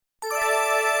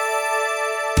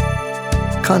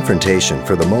Confrontation,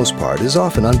 for the most part, is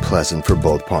often unpleasant for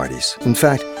both parties. In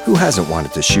fact, who hasn't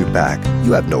wanted to shoot back?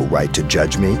 You have no right to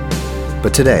judge me.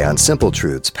 But today on Simple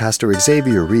Truths, Pastor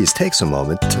Xavier Reese takes a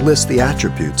moment to list the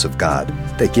attributes of God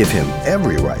that give him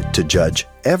every right to judge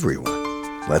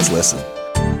everyone. Let's listen.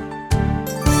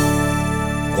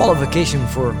 Qualification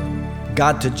for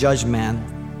God to judge man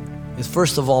is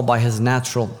first of all by his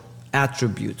natural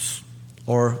attributes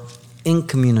or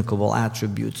incommunicable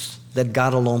attributes that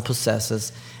God alone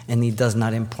possesses and he does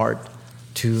not impart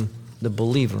to the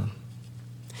believer.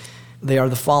 They are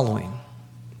the following.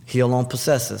 He alone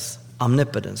possesses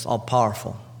omnipotence,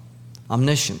 all-powerful,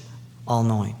 omniscient,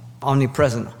 all-knowing,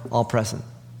 omnipresent, all-present.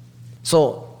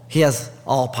 So he has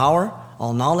all power,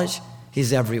 all knowledge,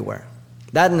 he's everywhere.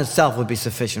 That in itself would be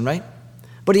sufficient, right?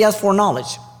 But he has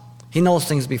foreknowledge. He knows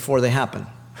things before they happen.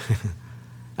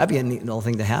 That'd be a neat little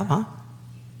thing to have, huh?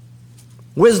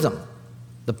 Wisdom,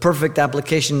 the perfect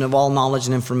application of all knowledge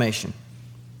and information.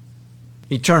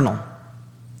 Eternal,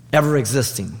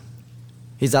 ever-existing.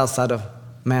 He's outside of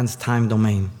man's time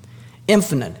domain.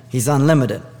 Infinite, he's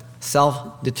unlimited,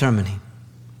 self-determining.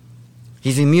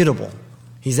 He's immutable,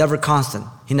 he's ever constant.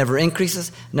 He never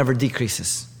increases, never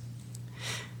decreases.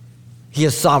 He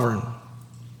is sovereign,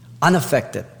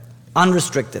 unaffected,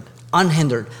 unrestricted,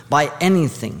 unhindered by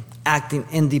anything, acting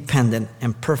independent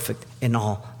and perfect in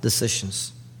all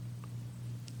decisions.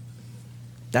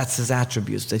 That's his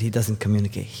attributes that he doesn't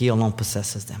communicate. He alone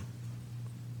possesses them.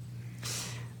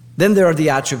 Then there are the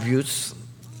attributes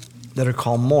that are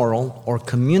called moral or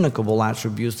communicable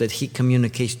attributes that he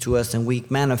communicates to us, and we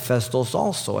manifest those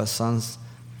also as sons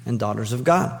and daughters of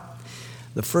God.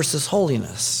 The first is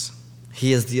holiness.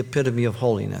 He is the epitome of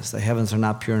holiness. The heavens are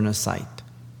not pure in his sight.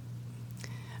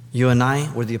 You and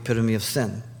I were the epitome of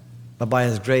sin, but by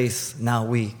his grace, now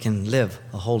we can live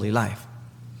a holy life.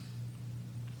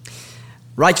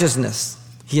 Righteousness.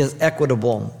 He is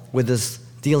equitable with his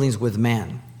dealings with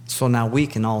man, so now we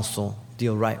can also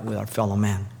deal right with our fellow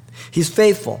man. He's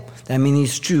faithful. That means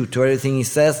he's true to everything he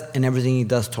says and everything he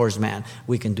does towards man.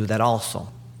 We can do that also.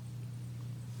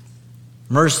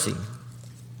 Mercy.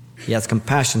 He has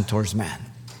compassion towards man.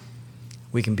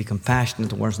 We can be compassionate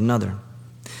towards another.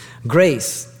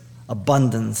 Grace,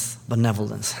 abundance,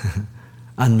 benevolence,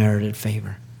 unmerited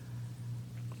favor.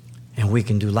 And we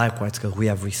can do likewise because we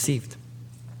have received.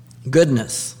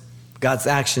 Goodness, God's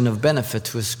action of benefit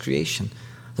to his creation.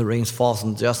 The rain falls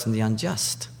on the just and the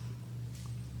unjust.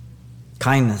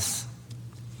 Kindness,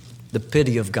 the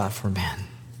pity of God for man.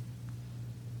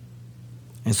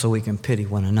 And so we can pity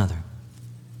one another.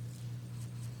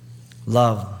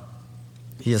 Love,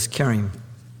 he is caring,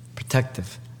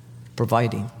 protective,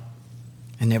 providing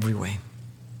in every way.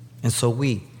 And so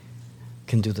we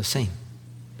can do the same.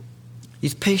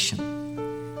 He's patient.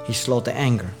 He's slow to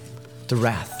anger, to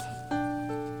wrath.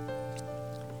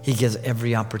 He gives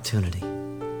every opportunity.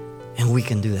 And we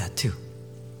can do that too.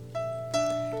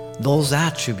 Those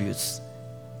attributes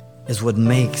is what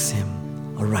makes him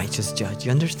a righteous judge. You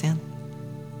understand?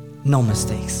 No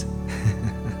mistakes.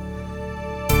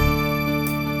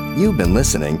 You've been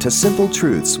listening to Simple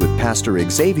Truths with Pastor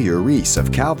Xavier Reese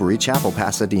of Calvary Chapel,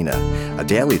 Pasadena, a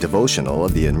daily devotional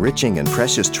of the enriching and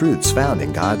precious truths found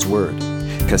in God's Word.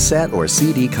 Cassette or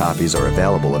CD copies are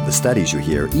available of the studies you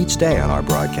hear each day on our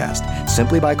broadcast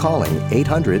simply by calling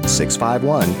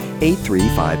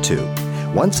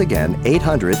 800-651-8352. Once again,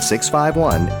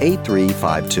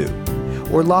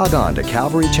 800-651-8352. Or log on to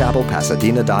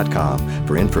CalvaryChapelPasadena.com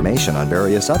for information on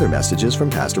various other messages from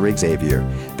Pastor Xavier.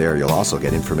 There you'll also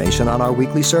get information on our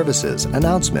weekly services,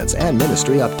 announcements, and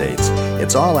ministry updates.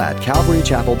 It's all at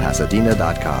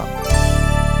CalvaryChapelPasadena.com.